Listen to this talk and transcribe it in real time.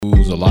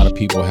A lot of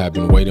people have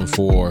been waiting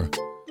for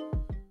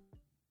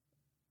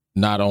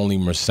not only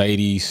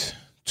Mercedes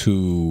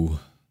to,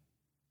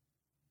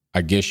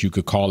 I guess you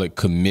could call it,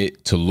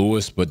 commit to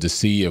Lewis, but to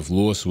see if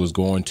Lewis was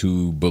going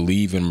to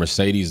believe in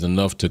Mercedes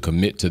enough to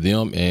commit to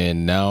them.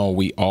 And now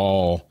we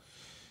all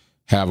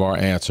have our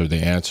answer. The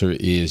answer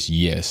is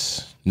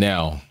yes.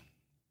 Now,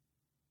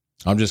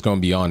 I'm just going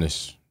to be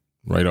honest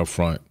right up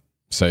front.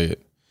 Say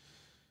it.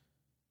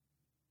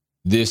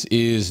 This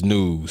is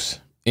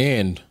news.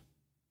 And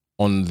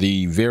on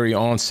the very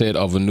onset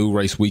of a new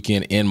race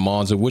weekend in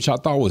Monza, which I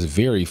thought was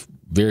very,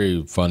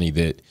 very funny,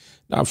 that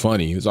not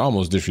funny, it was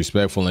almost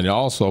disrespectful. And it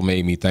also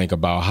made me think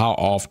about how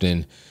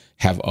often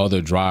have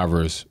other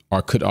drivers,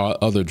 or could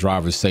other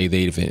drivers say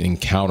they've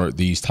encountered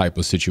these type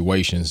of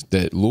situations.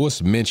 That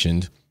Lewis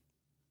mentioned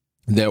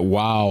that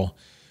while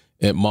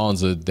at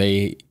Monza,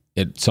 they,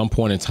 at some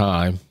point in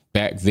time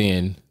back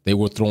then, they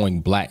were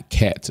throwing black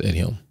cats at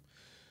him.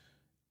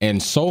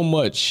 And so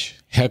much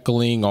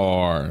heckling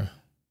or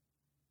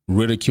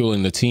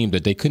ridiculing the team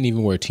that they couldn't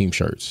even wear team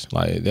shirts.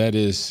 Like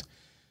that's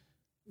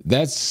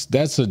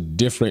a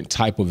different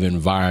type of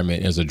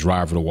environment as a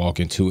driver to walk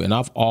into. And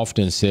I've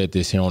often said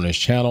this here on this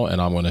channel, and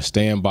I'm going to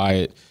stand by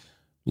it.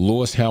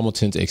 Lewis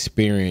Hamilton's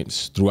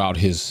experience throughout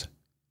his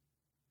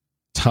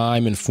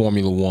time in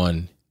Formula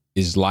One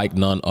is like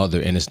none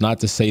other. And it's not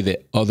to say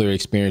that other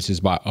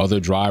experiences by other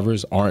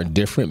drivers aren't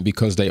different,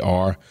 because they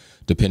are,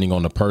 depending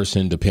on the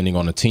person, depending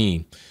on the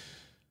team.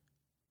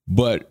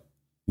 But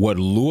what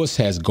Lewis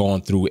has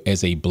gone through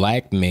as a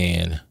black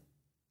man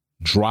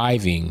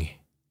driving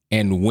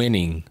and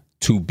winning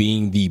to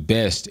being the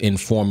best in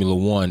Formula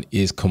One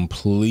is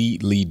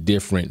completely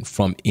different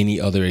from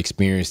any other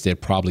experience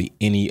that probably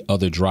any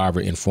other driver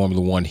in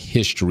Formula One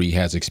history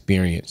has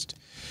experienced.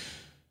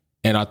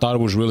 And I thought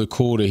it was really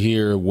cool to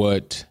hear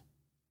what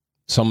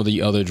some of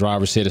the other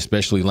drivers said,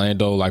 especially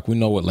Lando. Like, we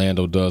know what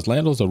Lando does.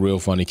 Lando's a real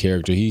funny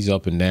character. He's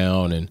up and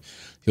down and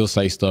he'll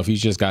say stuff.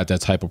 He's just got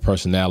that type of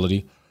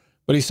personality.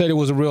 But he said it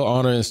was a real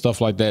honor and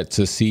stuff like that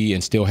to see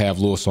and still have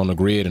Lewis on the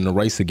grid in the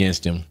race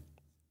against him.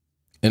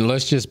 And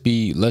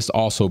let's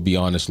also be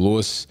honest.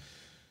 Lewis,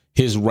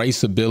 his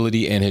race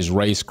ability and his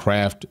race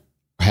craft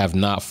have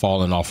not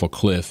fallen off a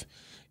cliff.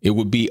 It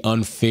would be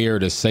unfair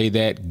to say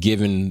that,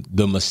 given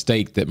the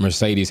mistake that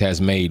Mercedes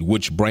has made,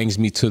 which brings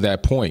me to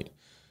that point.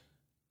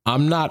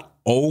 I'm not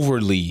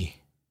overly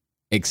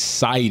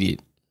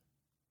excited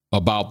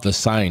about the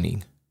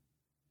signing.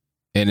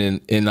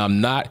 And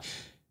I'm not,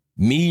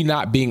 me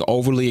not being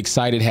overly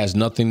excited has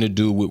nothing to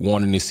do with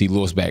wanting to see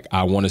Lewis back.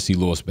 I want to see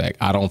Lewis back.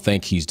 I don't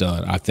think he's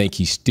done. I think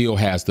he still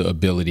has the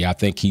ability. I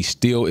think he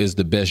still is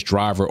the best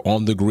driver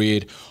on the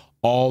grid.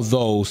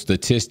 Although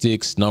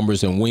statistics,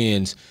 numbers, and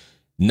wins,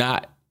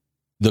 not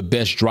the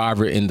best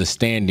driver in the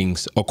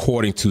standings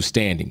according to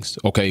standings.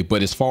 Okay,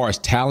 but as far as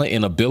talent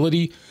and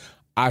ability,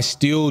 I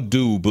still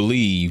do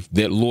believe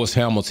that Lewis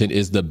Hamilton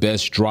is the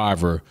best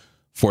driver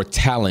for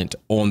talent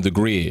on the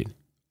grid,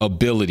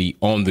 ability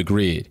on the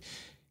grid.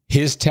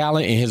 His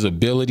talent and his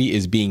ability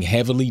is being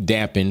heavily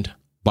dampened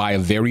by a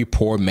very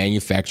poor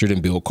manufactured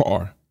and built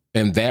car.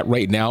 And that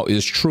right now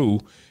is true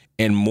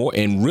and more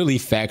and really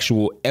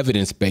factual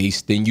evidence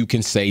based than you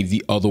can say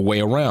the other way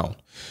around.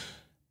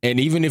 And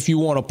even if you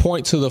want to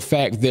point to the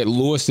fact that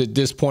Lewis at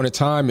this point in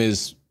time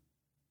is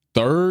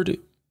fourth,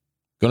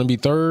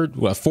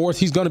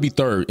 he's going to be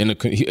third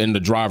in the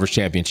Drivers'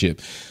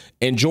 Championship.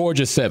 And George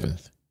is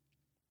seventh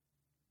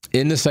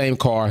in the same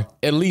car,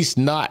 at least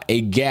not a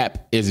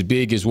gap as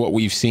big as what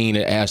we've seen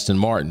at Aston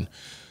Martin.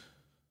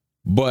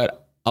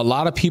 But a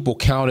lot of people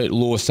counted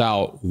Lewis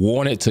out,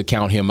 wanted to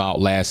count him out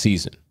last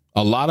season.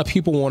 A lot of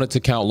people wanted to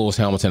count Lewis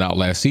Hamilton out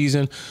last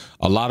season.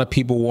 A lot of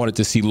people wanted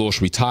to see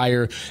Lewis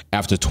retire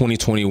after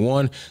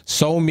 2021.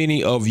 So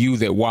many of you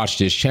that watch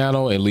this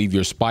channel and leave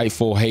your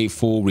spiteful,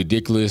 hateful,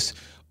 ridiculous,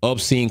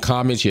 obscene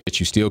comments, yet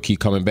you still keep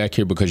coming back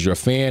here because you're a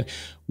fan,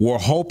 were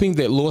hoping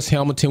that Lewis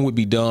Hamilton would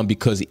be done,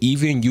 because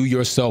even you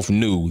yourself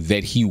knew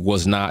that he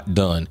was not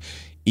done.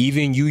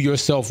 Even you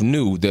yourself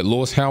knew that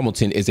Lewis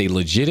Hamilton is a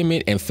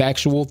legitimate and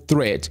factual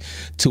threat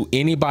to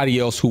anybody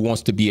else who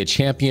wants to be a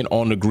champion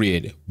on the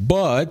grid.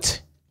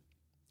 But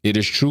it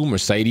is true,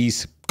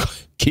 Mercedes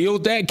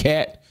killed that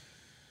cat.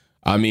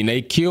 I mean,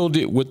 they killed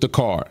it with the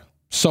car.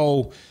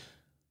 So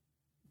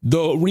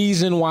the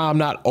reason why I'm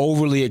not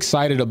overly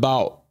excited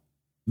about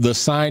the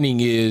signing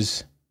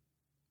is,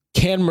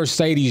 can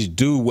Mercedes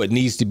do what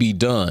needs to be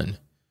done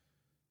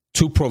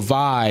to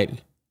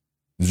provide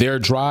their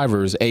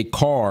drivers a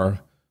car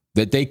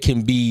that they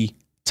can be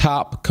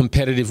top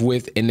competitive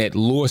with and that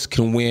Lewis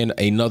can win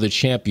another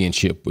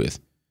championship with?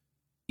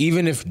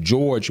 Even if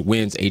George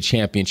wins a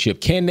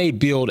championship, can they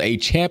build a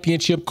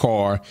championship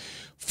car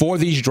for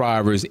these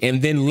drivers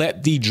and then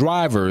let the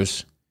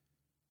drivers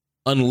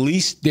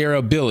unleash their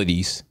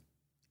abilities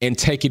and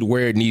take it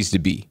where it needs to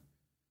be?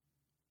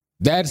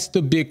 That's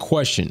the big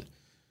question.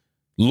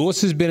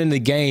 Lewis has been in the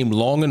game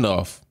long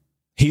enough.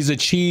 He's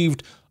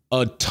achieved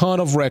a ton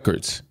of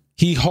records.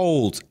 He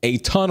holds a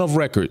ton of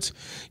records.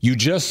 You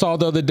just saw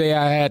the other day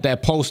I had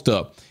that post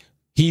up.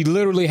 He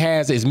literally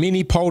has as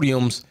many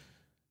podiums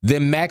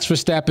than Max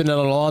Verstappen and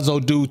Alonso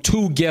do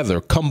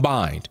together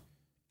combined.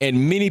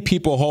 And many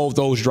people hold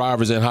those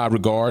drivers in high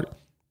regard.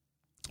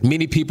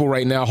 Many people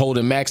right now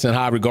holding Max in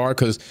high regard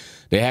because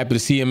they're happy to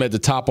see him at the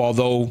top,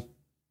 although,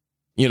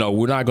 you know,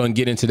 we're not going to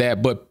get into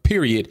that. But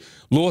period,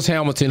 Lewis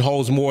Hamilton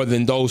holds more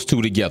than those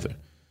two together.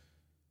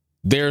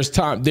 There's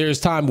time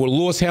where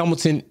Lewis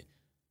Hamilton,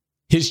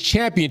 his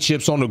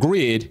championships on the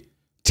grid,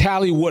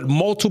 tally what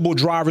multiple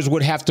drivers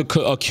would have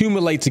to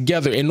accumulate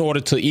together in order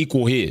to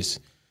equal his.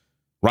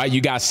 Right?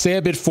 You got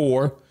Seb at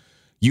 4.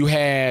 You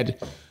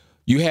had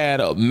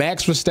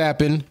Max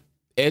Verstappen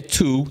at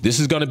 2.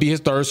 This is going to be his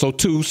third, so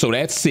 2. So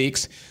that's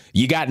 6.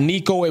 You got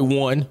Nico at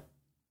 1.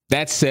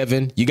 That's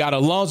 7. You got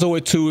Alonso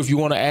at 2. If you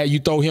want to add, you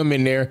throw him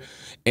in there.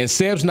 And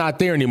Seb's not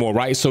there anymore,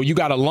 right? So you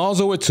got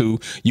Alonso at 2.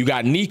 You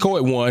got Nico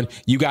at 1.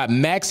 You got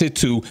Max at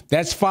 2.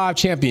 That's 5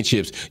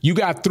 championships. You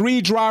got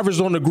 3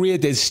 drivers on the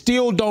grid that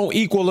still don't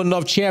equal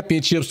enough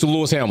championships to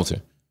Lewis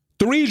Hamilton.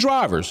 3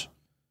 drivers.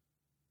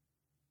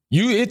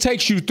 It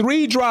takes you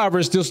 3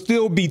 drivers to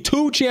still be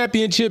 2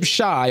 championships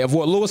shy of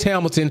what Lewis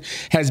Hamilton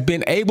has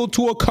been able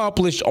to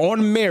accomplish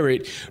on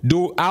merit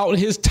throughout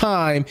his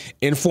time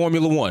in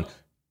Formula One.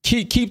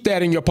 Keep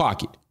that in your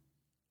pocket.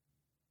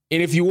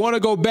 And if you want to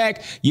go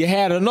back, you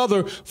had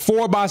another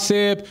 4 by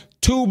Seb,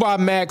 2 by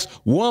Max,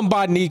 1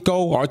 by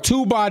Nico, or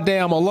 2 by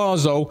damn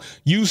Alonso.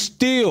 You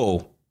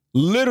still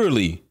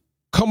literally,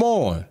 come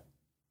on.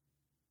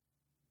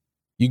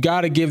 You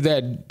got to give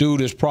that dude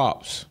his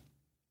props.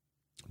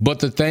 But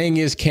the thing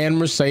is, can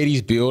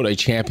Mercedes build a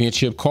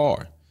championship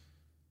car?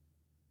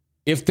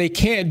 If they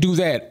can't do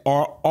that,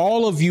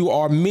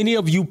 are many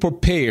of you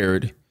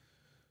prepared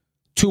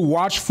to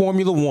watch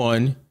Formula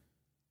One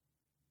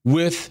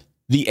with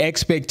the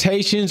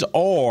expectations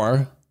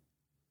or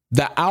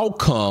the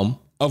outcome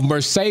of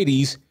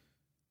Mercedes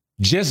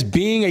just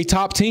being a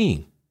top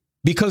team?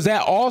 Because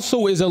that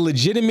also is a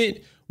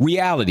legitimate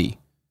reality.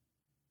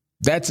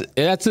 That's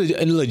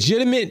a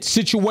legitimate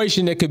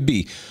situation that could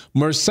be.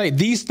 Mercedes,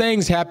 these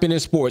things happen in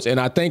sports, and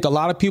I think a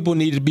lot of people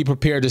need to be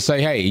prepared to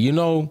say, hey, you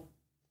know,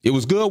 it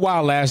was good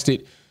while it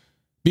lasted.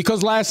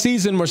 Because last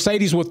season,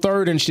 Mercedes were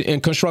 3rd in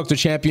Constructor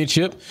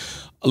Championship.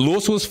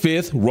 Lewis was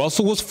 5th.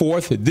 Russell was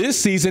 4th. This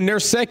season, they're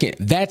 2nd.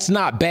 That's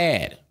not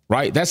bad,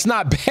 right? That's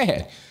not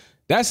bad.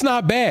 That's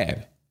not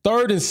bad.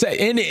 3rd and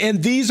 2nd.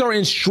 And these are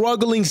in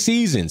struggling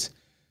seasons.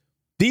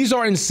 These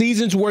are in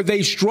seasons where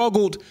they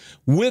struggled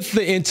with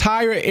the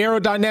entire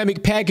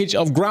aerodynamic package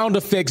of ground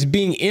effects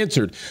being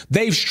entered.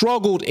 They've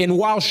struggled, and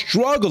while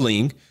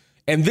struggling,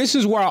 and this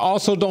is where I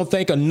also don't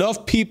think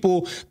enough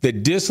people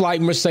that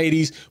dislike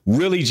Mercedes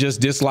really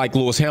just dislike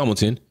Lewis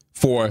Hamilton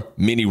for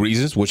many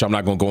reasons, which I'm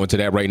not going to go into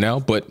that right now,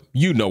 but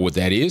you know what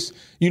that is.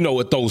 You know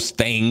what those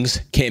things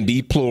can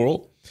be,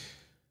 plural.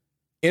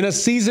 In a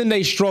season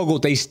they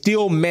struggled, they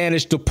still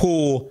managed to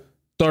pull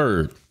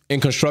 3rd in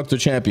Constructor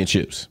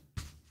Championships.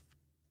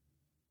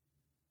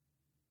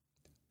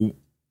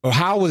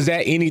 How was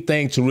that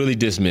anything to really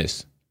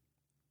dismiss?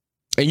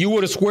 And you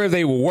would have swear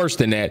they were worse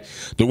than that,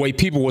 the way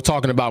people were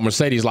talking about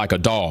Mercedes like a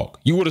dog.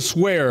 You would have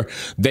swear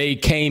they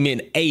came in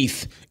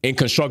 8th in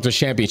Constructors'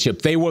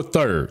 Championship. They were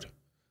 3rd.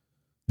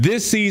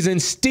 This season,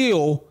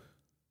 still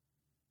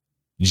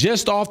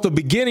just off the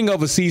beginning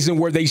of a season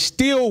where they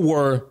still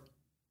were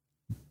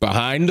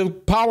behind the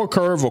power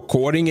curve,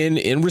 according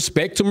in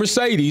respect to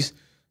Mercedes,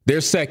 they're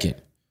 2nd.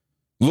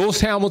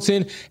 Lewis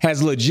Hamilton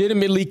has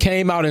legitimately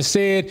came out and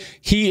said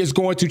he is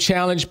going to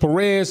challenge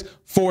Perez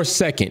for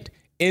 2nd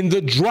in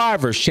the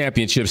drivers'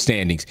 championship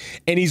standings.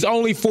 And he's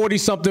only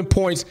 40-something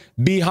points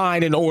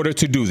behind in order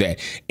to do that.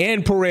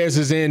 And Perez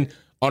is in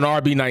on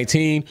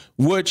RB19,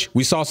 which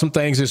we saw some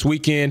things this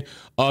weekend.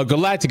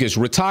 Galacticus,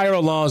 retire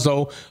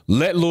Alonso,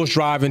 let Lewis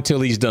drive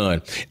until he's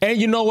done. And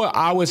you know what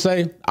I would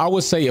say? I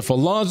would say if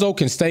Alonso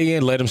can stay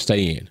in, let him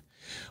stay in.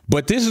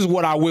 But this is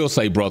what I will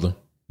say, brother.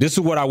 This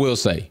is what I will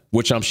say,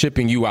 which I'm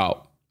shipping you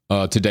out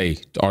today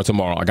or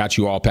tomorrow. I got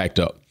you all packed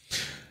up.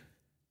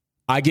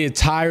 I get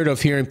tired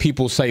of hearing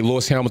people say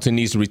Lewis Hamilton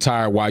needs to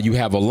retire while you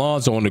have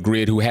Alonso on the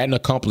grid who hadn't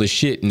accomplished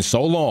shit in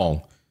so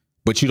long,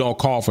 but you don't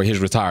call for his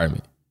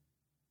retirement.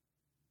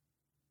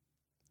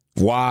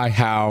 Why,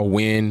 how,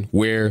 when,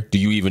 where do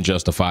you even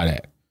justify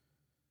that?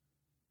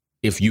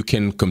 If you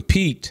can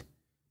compete,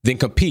 then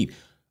compete.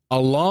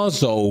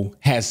 Alonso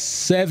has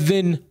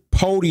 7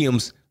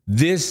 podiums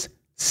this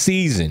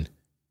season.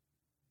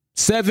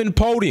 7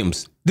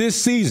 podiums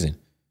this season.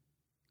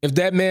 If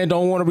that man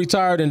don't want to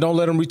retire, then don't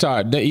let him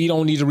retire. He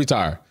don't need to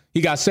retire. He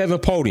got 7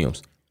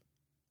 podiums.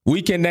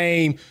 We can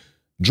name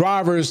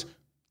drivers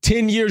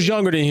 10 years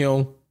younger than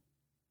him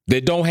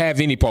that don't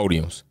have any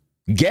podiums.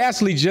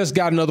 Gasly just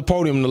got another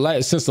podium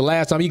since the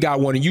last time he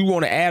got one, and you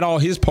want to add all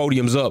his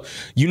podiums up.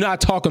 You're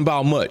not talking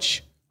about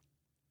much.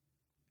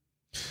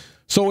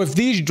 So if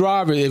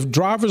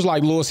drivers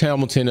like Lewis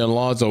Hamilton and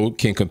Alonso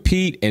can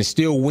compete and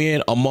still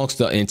win amongst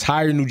the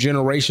entire new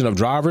generation of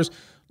drivers,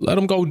 let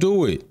them go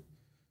do it.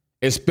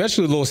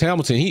 Especially Lewis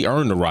Hamilton, he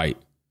earned the right.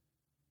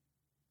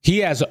 He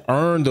has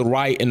earned the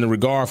right in the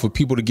regard for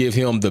people to give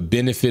him the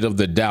benefit of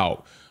the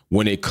doubt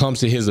when it comes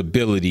to his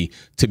ability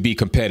to be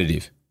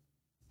competitive.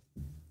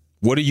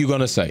 What are you going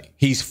to say?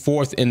 He's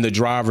fourth in the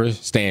driver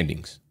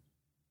standings.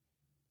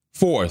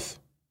 Fourth.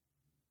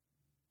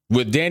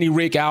 With Danny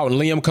Rick out and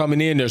Liam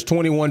coming in, there's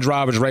 21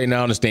 drivers right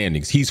now in the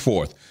standings. He's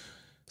fourth.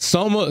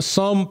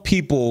 Some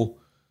people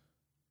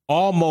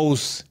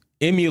almost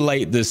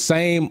emulate the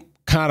same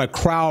kind of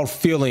crowd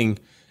feeling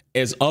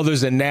as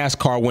others in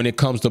NASCAR when it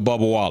comes to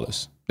Bubba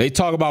Wallace. They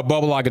talk about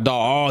Bubba like a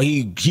dog. Oh,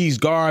 he's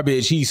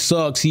garbage. He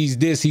sucks. He's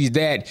this, he's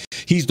that.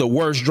 He's the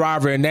worst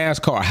driver in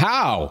NASCAR.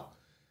 How?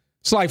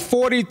 It's like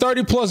 40,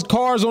 30 plus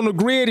cars on the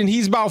grid, and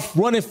he's about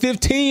running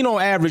 15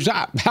 on average.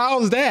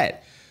 How's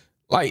that?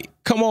 Like,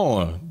 come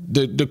on.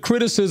 The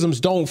criticisms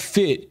don't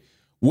fit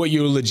what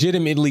you're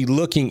legitimately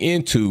looking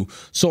into.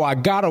 So I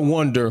got to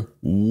wonder,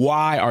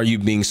 why are you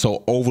being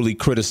so overly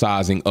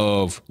criticizing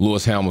of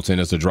Lewis Hamilton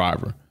as a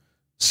driver?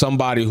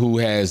 Somebody who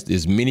has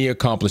as many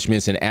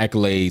accomplishments and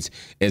accolades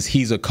as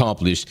he's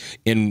accomplished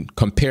in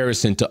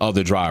comparison to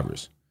other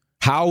drivers.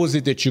 How is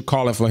it that you're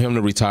calling for him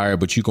to retire,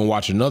 but you can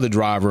watch another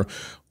driver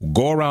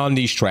go around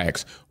these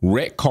tracks,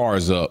 wreck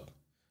cars up,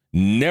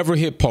 never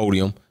hit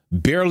podium,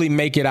 barely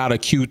make it out of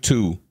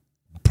Q2,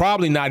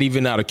 probably not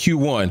even out of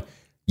Q1,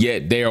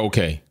 yet they're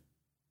okay?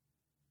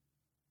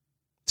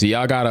 So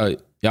y'all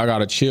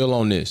gotta chill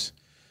on this.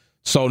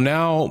 So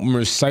now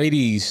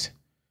Mercedes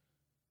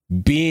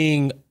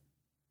being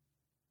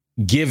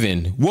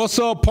given. What's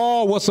up,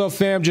 Paul? What's up,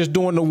 fam? Just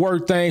doing the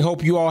work thing.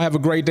 Hope you all have a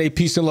great day.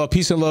 Peace and love.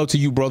 Peace and love to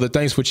you, brother.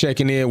 Thanks for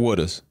checking in with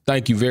us.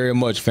 Thank you very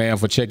much, fam,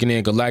 for checking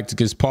in.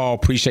 Galacticus Paul,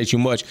 appreciate you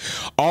much.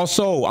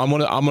 Also, I'm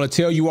gonna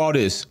tell you all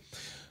this.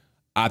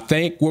 I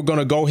think we're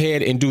gonna go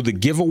ahead and do the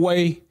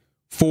giveaway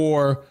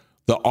for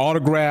the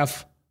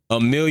autograph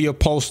Amelia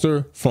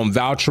poster from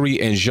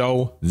Valtteri and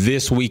Joe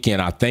this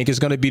weekend. I think it's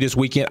gonna be this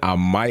weekend. I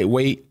might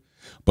wait,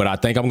 but I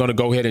think I'm going to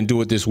go ahead and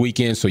do it this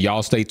weekend. So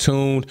y'all stay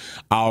tuned.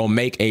 I'll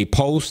make a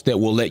post that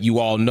will let you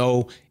all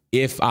know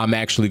if I'm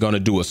actually going to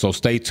do it. So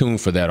stay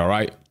tuned for that. All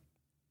right.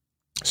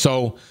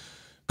 So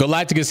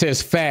Galactica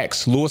says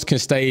facts. Lewis can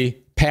stay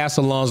past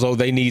Alonso.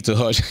 They need to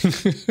hush.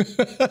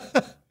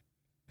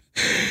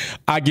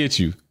 I get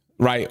you.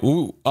 Right.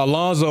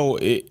 Alonso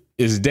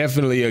is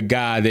definitely a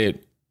guy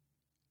that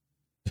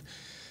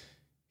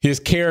his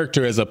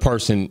character as a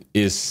person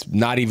is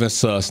not even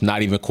sus,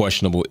 not even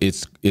questionable.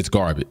 It's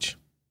garbage,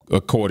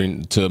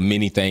 according to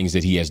many things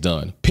that he has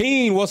done.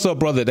 Peen, what's up,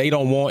 brother? They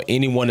don't want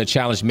anyone to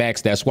challenge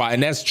Max. That's why.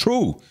 And that's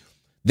true.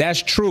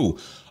 That's true.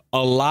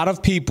 A lot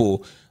of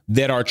people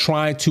that are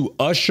trying to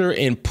usher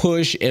and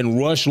push and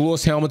rush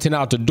Lewis Hamilton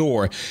out the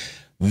door,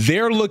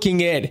 they're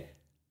looking at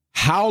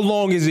how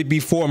long is it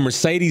before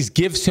Mercedes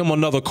gives him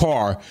another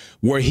car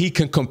where he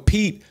can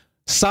compete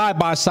side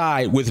by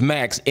side with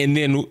Max, and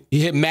then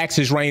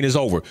Max's reign is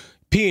over.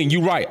 Peen,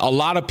 you're right. A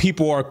lot of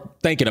people are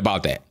thinking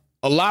about that.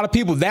 A lot of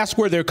people, that's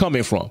where they're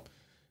coming from.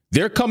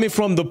 They're coming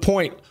from the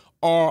point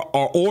or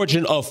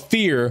origin of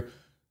fear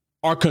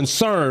or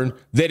concern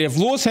that if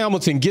Lewis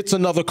Hamilton gets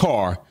another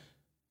car,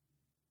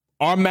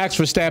 our Max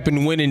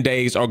Verstappen winning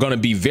days are going to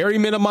be very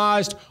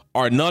minimized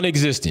or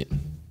non-existent.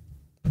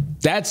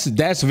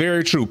 That's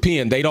very true.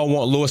 Pin, they don't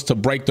want Lewis to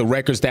break the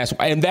records. That's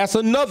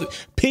another.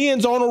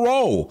 Pin's on a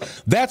roll.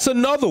 That's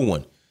another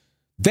one.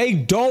 They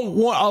don't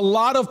want, a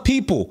lot of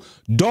people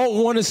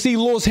don't want to see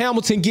Lewis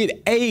Hamilton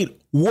get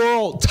 8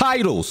 world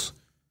titles.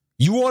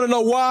 You want to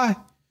know why?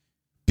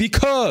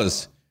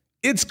 Because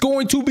it's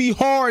going to be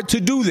hard to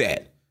do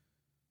that.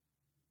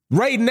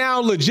 Right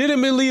now,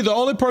 legitimately, the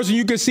only person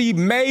you can see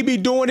maybe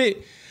doing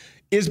it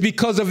is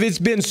because of it's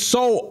been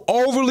so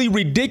overly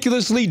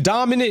ridiculously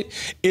dominant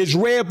is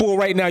Red Bull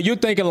right now. You're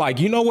thinking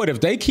like, you know what,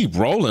 if they keep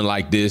rolling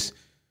like this,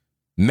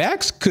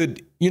 Max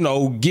could,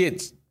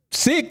 get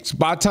 6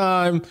 by the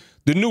time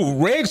the new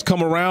regs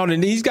come around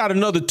and he's got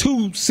another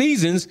 2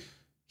 seasons.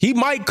 He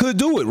could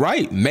do it,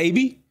 right?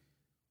 Maybe.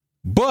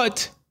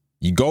 But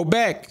you go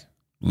back,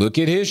 look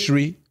at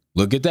history,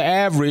 look at the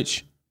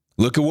average,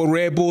 look at what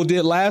Red Bull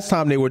did last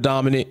time they were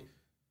dominant.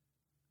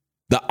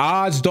 The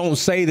odds don't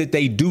say that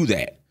they do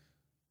that.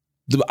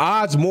 The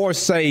odds more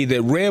say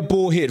that Red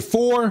Bull hit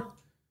 4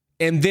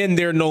 and then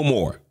they're no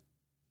more.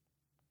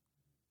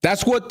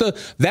 That's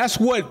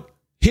what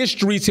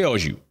history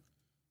tells you.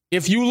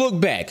 If you look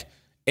back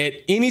at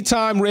any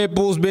time Red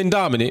Bull's been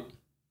dominant,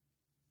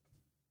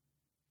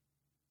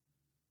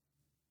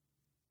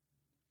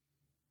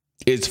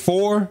 it's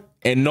 4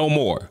 and no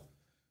more.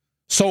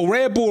 So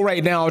Red Bull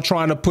right now are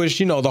trying to push,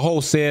 the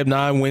whole Seb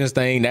 9 wins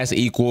thing. That's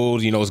equal.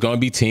 It's going to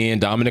be 10.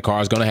 Dominant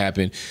car is going to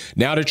happen.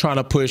 Now they're trying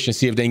to push and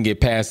see if they can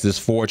get past this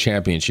 4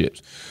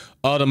 championships.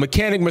 The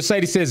mechanic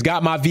Mercedes says,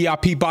 got my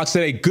VIP box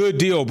today. Good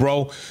deal,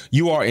 bro.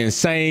 You are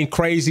insane,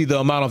 crazy, the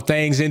amount of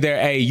things in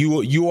there. Hey,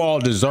 you all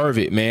deserve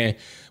it, man.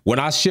 When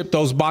I ship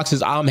those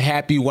boxes, I'm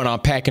happy when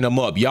I'm packing them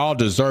up. Y'all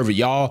deserve it.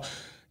 Y'all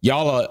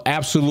are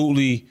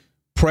absolutely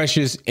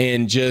precious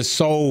and just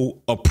so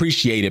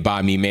appreciated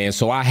by me, man.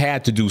 So I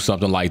had to do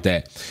something like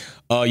that.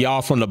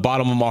 Y'all, from the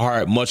bottom of my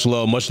heart, much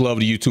love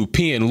to you too.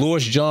 Pen,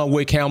 Lewis John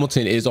Wick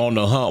Hamilton is on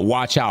the hunt.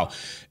 Watch out.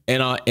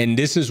 And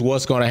this is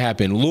what's going to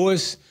happen.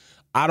 Lewis,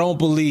 I don't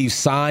believe,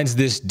 signs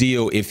this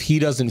deal if he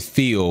doesn't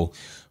feel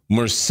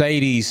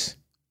Mercedes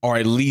are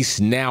at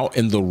least now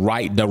in the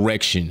right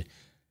direction.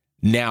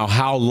 Now,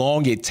 how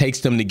long it takes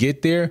them to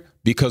get there,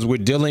 because we're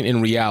dealing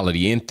in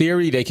reality. In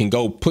theory, they can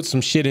go put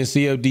some shit in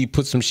CFD,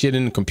 put some shit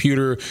in the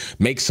computer,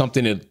 make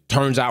something that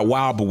turns out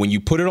wild. But when you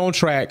put it on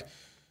track,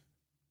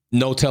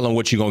 no telling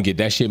what you're going to get.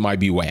 That shit might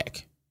be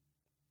whack.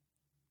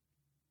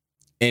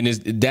 And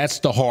that's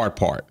the hard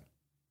part.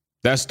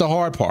 That's the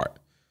hard part.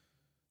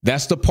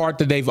 That's the part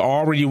that they've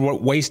already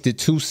wasted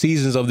 2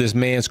 seasons of this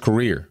man's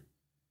career.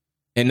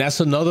 And that's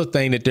another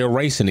thing that they're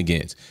racing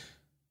against.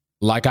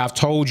 Like I've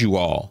told you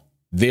all,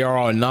 there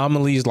are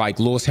anomalies like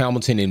Lewis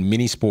Hamilton in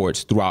many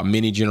sports throughout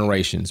many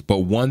generations. But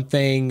one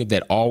thing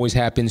that always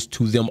happens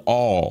to them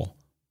all,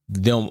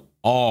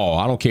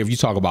 I don't care if you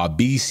talk about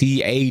B,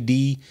 C, A,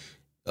 D,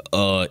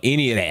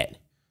 any of that,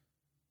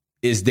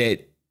 is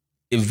that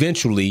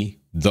eventually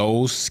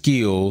those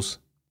skills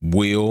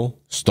will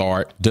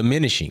start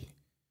diminishing.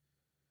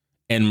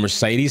 And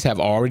Mercedes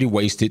have already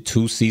wasted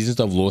 2 seasons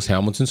of Lewis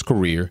Hamilton's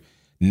career.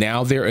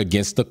 Now they're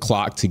against the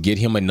clock to get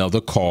him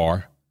another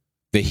car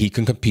that he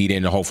can compete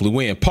in and hopefully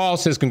win. Paul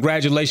says,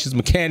 congratulations,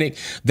 mechanic.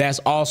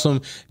 That's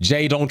awesome.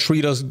 Jay does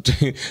treat us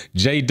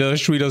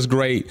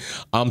great.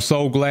 I'm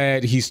so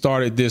glad he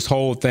started this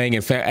whole thing.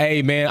 In fact,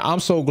 hey, man, I'm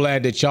so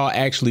glad that y'all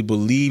actually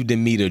believed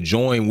in me to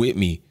join with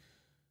me.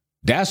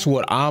 That's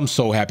what I'm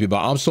so happy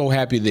about. I'm so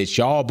happy that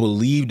y'all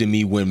believed in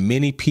me when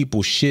many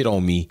people shit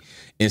on me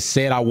and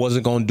said I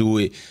wasn't going to do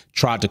it,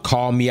 tried to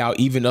call me out,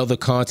 even other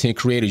content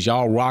creators.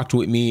 Y'all rocked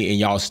with me and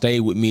y'all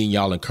stayed with me and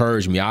y'all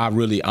encouraged me. I'm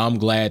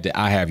glad that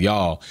I have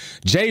y'all.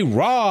 J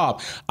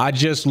Rob, I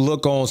just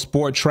look on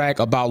Sport Track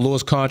about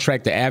Lewis'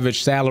 contract. The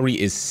average salary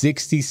is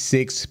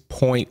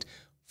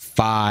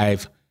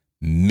 $66.5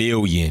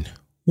 million.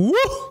 Woo!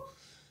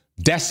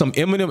 That's some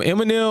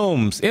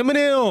M&Ms.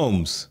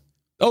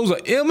 Those are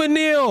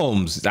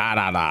M&Ms.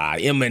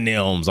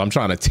 M&Ms. I'm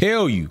trying to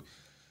tell you.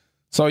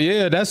 So,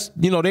 yeah, that's,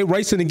 they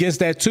racing against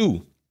that,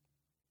 too.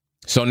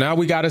 So now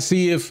we got to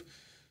see if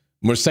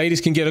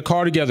Mercedes can get a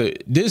car together.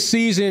 This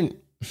season,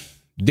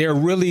 they're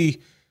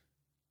really,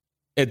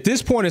 at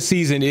this point of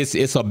season,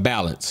 it's a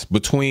balance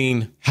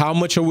between how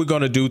much are we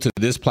going to do to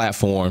this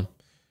platform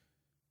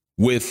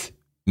with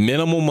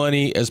minimal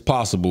money as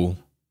possible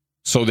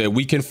so that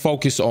we can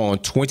focus on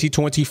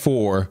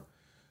 2024,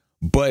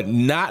 but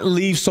not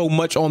leave so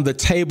much on the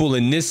table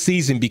in this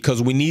season,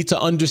 because we need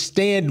to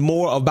understand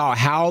more about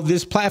how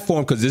this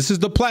platform, because this is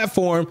the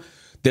platform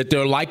that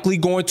they're likely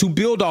going to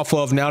build off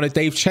of now that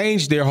they've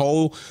changed their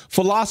whole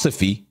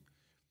philosophy.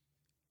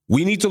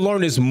 We need to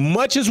learn as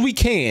much as we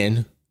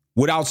can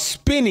without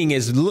spending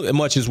as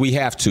much as we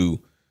have to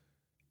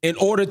in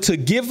order to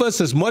give us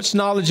as much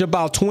knowledge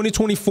about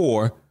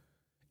 2024.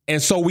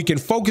 And so we can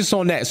focus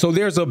on that. So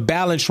there's a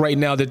balance right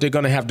now that they're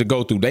going to have to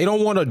go through. They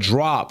don't want to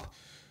drop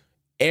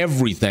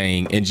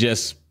everything and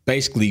just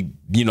basically,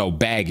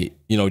 bag it,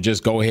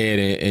 just go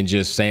ahead and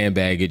just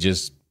sandbag it.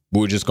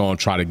 We're just going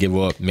to try to give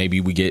up.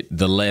 Maybe we get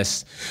the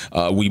less,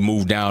 we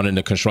move down in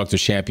the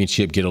Constructors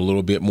Championship, get a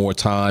little bit more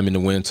time in the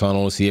wind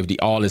tunnel, CFD,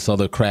 all this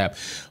other crap.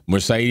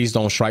 Mercedes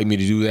don't strike me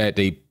to do that.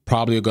 They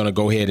probably are going to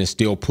go ahead and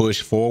still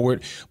push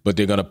forward, but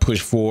they're going to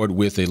push forward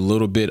with a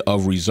little bit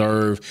of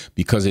reserve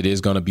because it is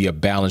going to be a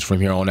balance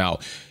from here on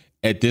out.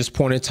 At this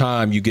point in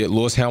time, you get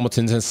Lewis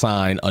Hamilton to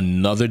sign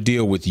another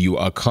deal with you,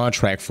 a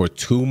contract for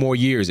 2 more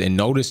years. And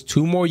notice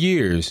 2 more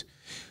years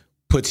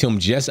puts him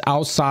just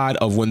outside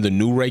of when the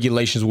new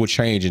regulations will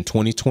change in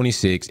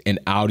 2026 and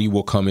Audi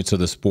will come into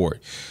the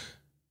sport.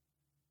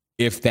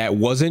 If that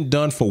wasn't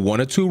done for 1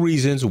 or 2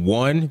 reasons,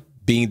 one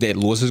being that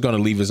Lewis is going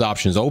to leave his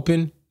options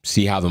open,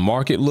 see how the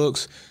market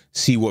looks,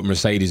 see what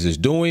Mercedes is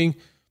doing.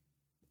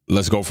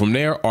 Let's go from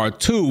there. Or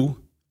 2,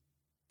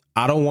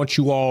 I don't want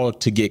you all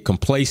to get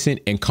complacent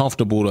and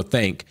comfortable to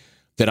think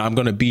that I'm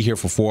going to be here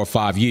for 4 or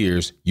 5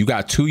 years. You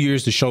got 2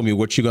 years to show me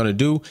what you're going to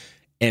do.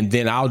 And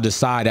then I'll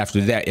decide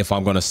after that if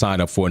I'm going to sign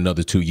up for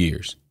another 2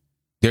 years.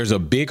 There's a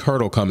big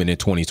hurdle coming in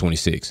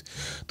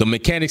 2026. The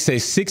mechanic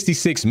says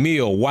 66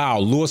 mil. Wow.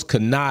 Lewis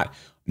could not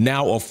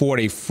now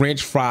afford a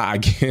French fry, I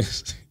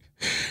guess.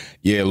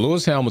 Yeah.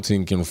 Lewis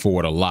Hamilton can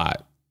afford a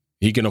lot.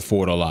 He can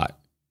afford a lot.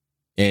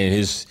 And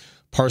his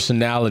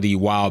personality,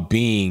 while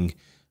being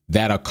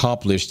that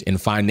accomplished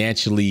and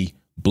financially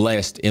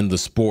blessed in the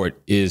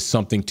sport, is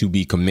something to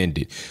be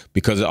commended,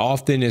 because it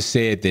often is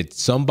said that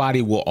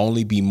somebody will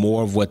only be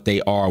more of what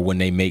they are when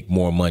they make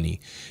more money.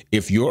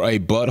 If you're a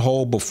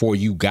butthole before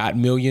you got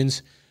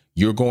millions,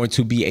 you're going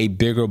to be a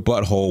bigger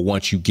butthole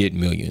once you get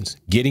millions.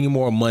 Getting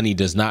more money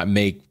does not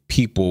make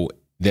people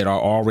that are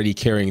already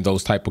carrying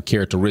those type of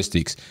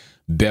characteristics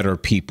better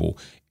people.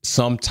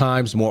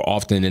 Sometimes, more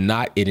often than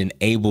not, it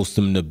enables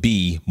them to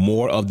be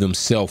more of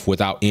themselves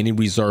without any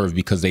reserve,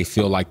 because they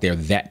feel like they're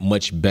that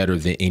much better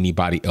than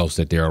anybody else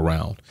that they're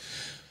around.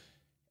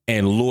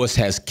 And Lewis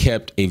has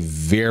kept a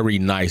very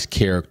nice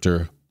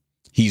character.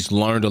 He's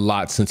learned a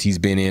lot since he's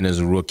been in as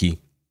a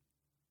rookie,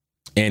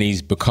 and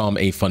he's become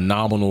a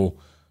phenom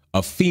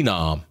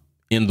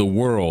in the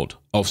world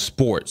of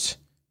sports,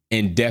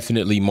 and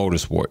definitely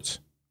motorsports.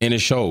 And it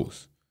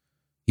shows.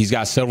 He's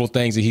got several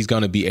things that he's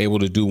going to be able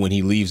to do when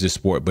he leaves this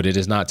sport, but it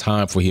is not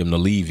time for him to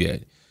leave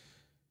yet.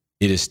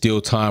 It is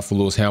still time for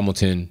Lewis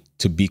Hamilton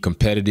to be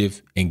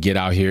competitive and get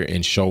out here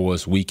and show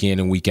us week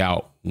in and week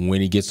out when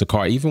he gets a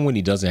car. Even when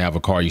he doesn't have a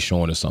car, he's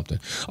showing us something.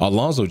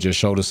 Alonso just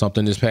showed us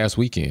something this past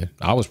weekend.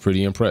 I was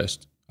pretty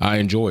impressed. I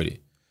enjoyed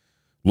it.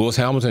 Lewis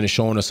Hamilton is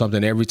showing us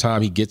something every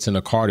time he gets in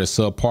a car that's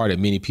subpar that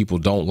many people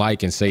don't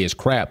like and say is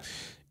crap,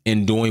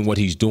 in doing what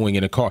he's doing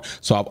in a car.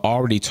 So I've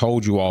already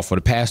told you all for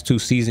the past 2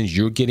 seasons,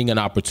 you're getting an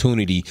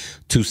opportunity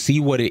to see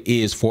what it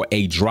is for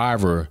a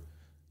driver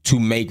to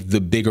make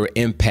the bigger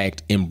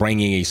impact in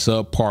bringing a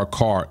subpar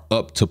car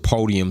up to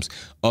podiums,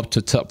 up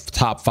to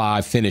top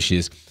 5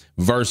 finishes,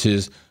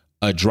 versus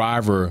a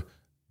driver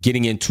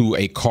getting into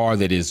a car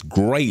that is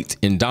great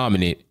and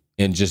dominant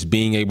and just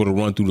being able to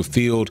run through the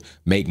field,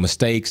 make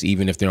mistakes,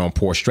 even if they're on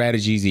poor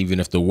strategies, even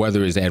if the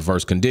weather is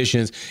adverse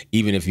conditions,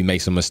 even if he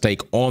makes a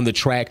mistake on the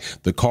track,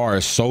 the car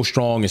is so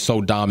strong and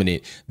so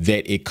dominant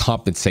that it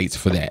compensates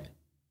for that.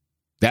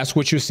 That's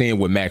what you're seeing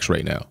with Max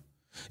right now.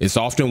 It's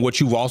often what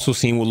you've also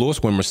seen with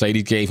Lewis when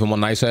Mercedes gave him a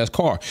nice-ass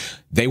car.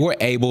 They were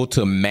able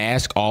to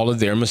mask all of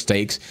their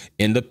mistakes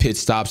in the pit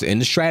stops and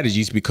the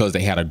strategies because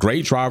they had a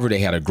great driver, they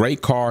had a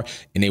great car,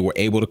 and they were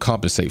able to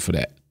compensate for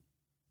that.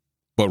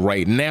 But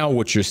right now,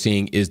 what you're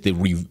seeing is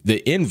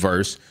the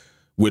inverse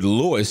with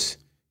Lewis,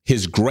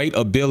 his great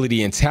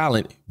ability and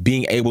talent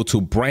being able to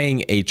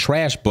bring a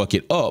trash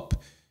bucket up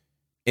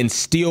and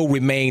still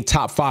remain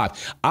top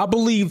 5. I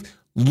believe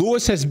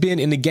Lewis has been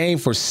in the game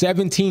for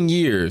 17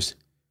 years,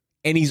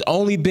 and he's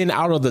only been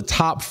out of the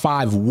top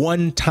 5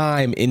 one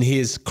time in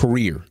his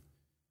career.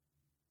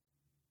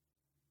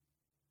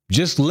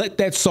 Just let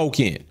that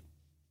soak in.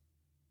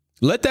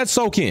 Let that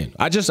soak in.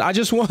 I just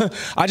want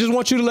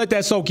you to let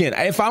that soak in.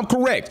 If I'm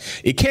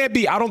correct, it can't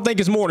be. I don't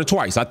think it's more than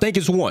twice. I think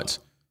it's once.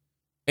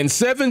 In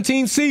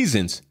 17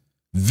 seasons,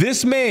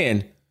 this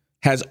man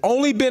has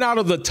only been out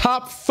of the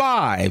top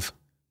 5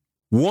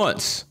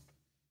 once.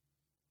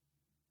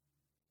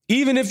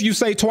 Even if you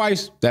say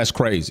twice, that's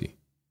crazy.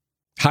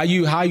 How do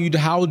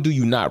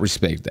you not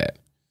respect that?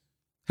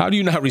 How do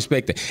you not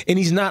respect that? And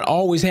he's not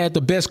always had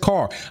the best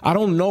car. I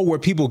don't know where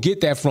people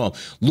get that from.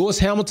 Lewis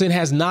Hamilton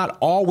has not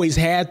always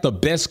had the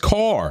best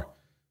car.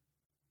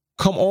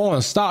 Come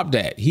on, stop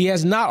that. He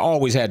has not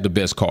always had the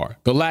best car.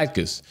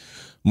 Galactus,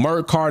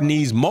 Merc car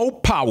needs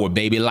more power,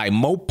 baby, like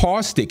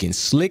Mopar sticking.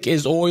 Slick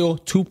as oil,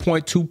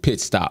 2.2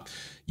 pit stop.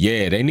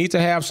 Yeah, they need to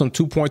have some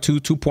 2.2,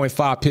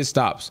 2.5 pit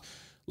stops,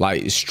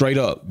 like straight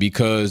up,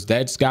 because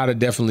that's got to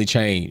definitely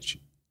change.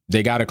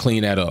 They got to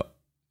clean that up.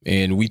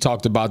 And we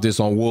talked about this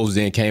on Wolves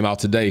Den, came out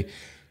today,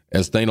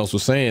 as Thanos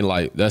was saying,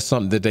 like that's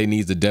something that they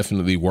need to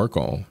definitely work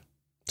on.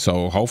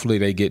 So hopefully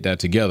they get that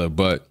together.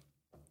 But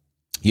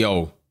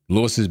yo,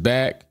 Lewis is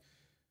back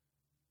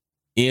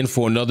in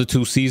for another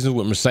 2 seasons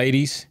with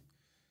Mercedes.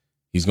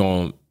 He's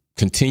going to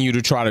continue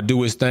to try to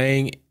do his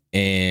thing,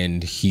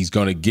 and he's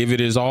going to give it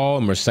his all.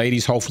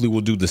 Mercedes hopefully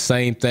will do the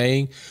same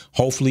thing.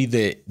 Hopefully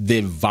the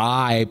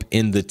vibe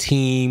in the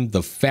team,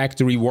 the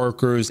factory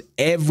workers,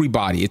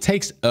 everybody, it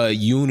takes a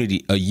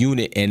unit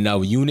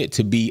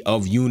to be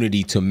of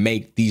unity to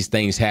make these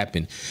things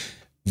happen.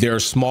 There are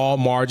small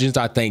margins.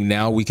 I think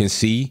now we can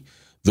see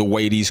the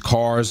way these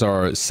cars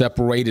are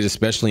separated,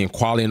 especially in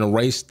quality in a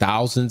race,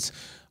 thousandths,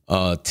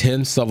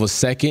 tenths of a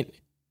second,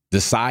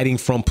 deciding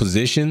from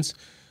positions.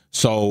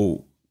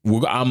 So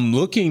I'm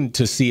looking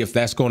to see if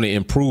that's going to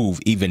improve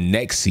even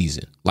next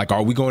season. Like,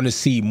 are we going to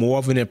see more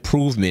of an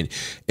improvement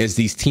as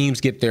these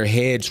teams get their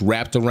heads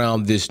wrapped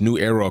around this new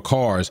era of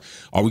cars?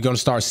 Are we going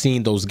to start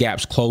seeing those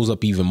gaps close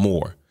up even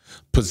more?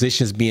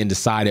 Positions being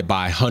decided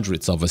by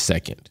hundredths of a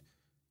second.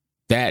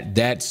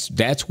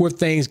 That's where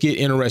things get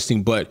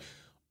interesting. But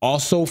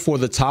also for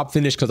the top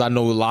finish, because I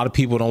know a lot of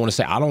people don't want to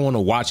say, I don't want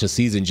to watch a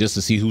season just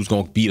to see who's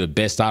going to be the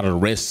best out of the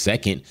rest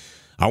second.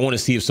 I want to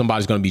see if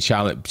somebody's going to be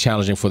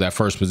challenging for that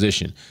first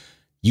position.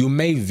 You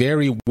may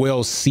very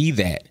well see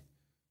that.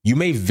 You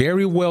may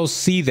very well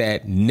see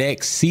that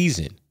next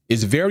season.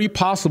 It's very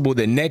possible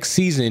that next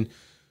season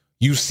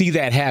you see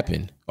that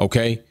happen,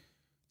 okay?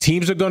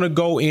 Teams are going to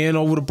go in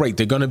over the break.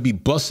 They're going to be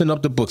busting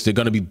up the books. They're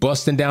going to be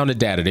busting down the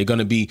data. They're going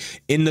to be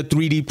in the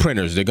 3D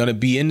printers. They're going to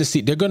be in the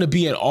seat. They're going to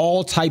be in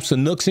all types of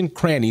nooks and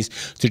crannies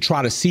to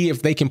try to see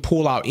if they can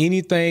pull out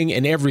anything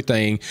and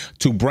everything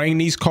to bring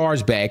these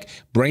cars back,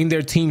 bring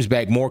their teams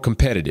back more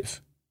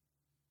competitive.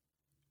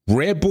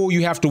 Red Bull,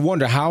 you have to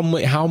wonder how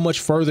much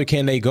further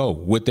can they go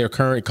with their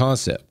current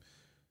concept?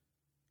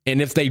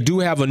 And if they do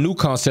have a new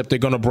concept they're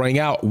going to bring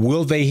out,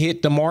 will they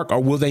hit the mark or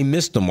will they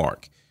miss the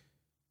mark?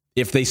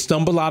 If they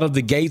stumble out of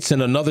the gates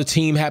and another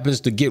team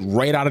happens to get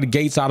right out of the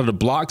gates, out of the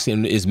blocks,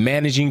 and is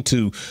managing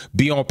to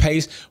be on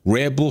pace,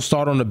 Red Bull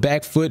start on the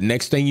back foot.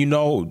 Next thing you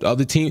know, the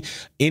other team,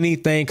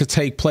 anything could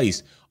take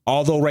place.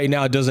 Although right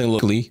now it doesn't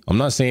look likely. I'm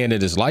not saying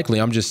that it's likely.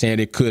 I'm just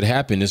saying it could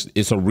happen.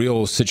 It's a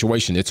real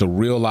situation. It's a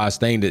realized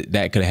thing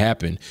that could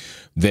happen,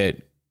 that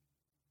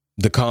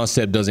the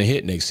concept doesn't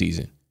hit next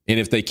season. And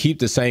if they keep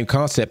the same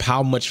concept,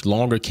 how much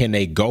longer can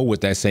they go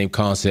with that same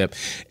concept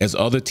as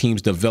other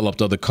teams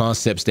developed other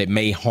concepts that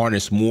may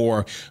harness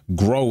more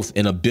growth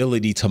and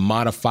ability to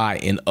modify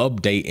and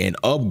update and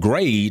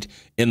upgrade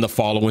in the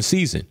following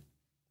season?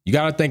 You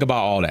got to think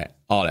about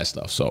all that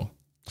stuff. So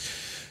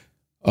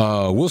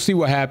we'll see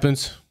what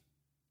happens.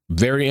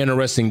 Very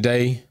interesting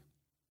day.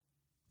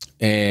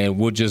 And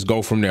we'll just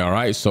go from there. All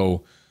right.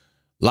 So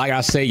like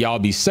I say, y'all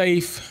be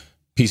safe.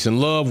 Peace and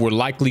love. We're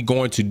likely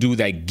going to do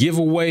that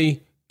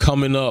giveaway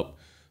coming up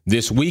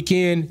this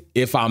weekend.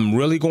 If I'm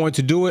really going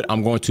to do it,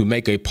 I'm going to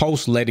make a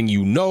post letting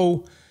you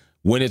know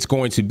when it's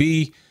going to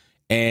be.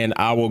 And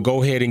I will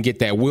go ahead and get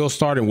that wheel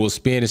started and we'll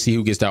spin and see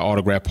who gets that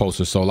autograph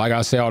poster. So like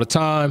I say all the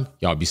time,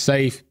 y'all be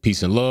safe.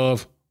 Peace and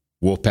love.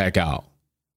 Wolfpack out.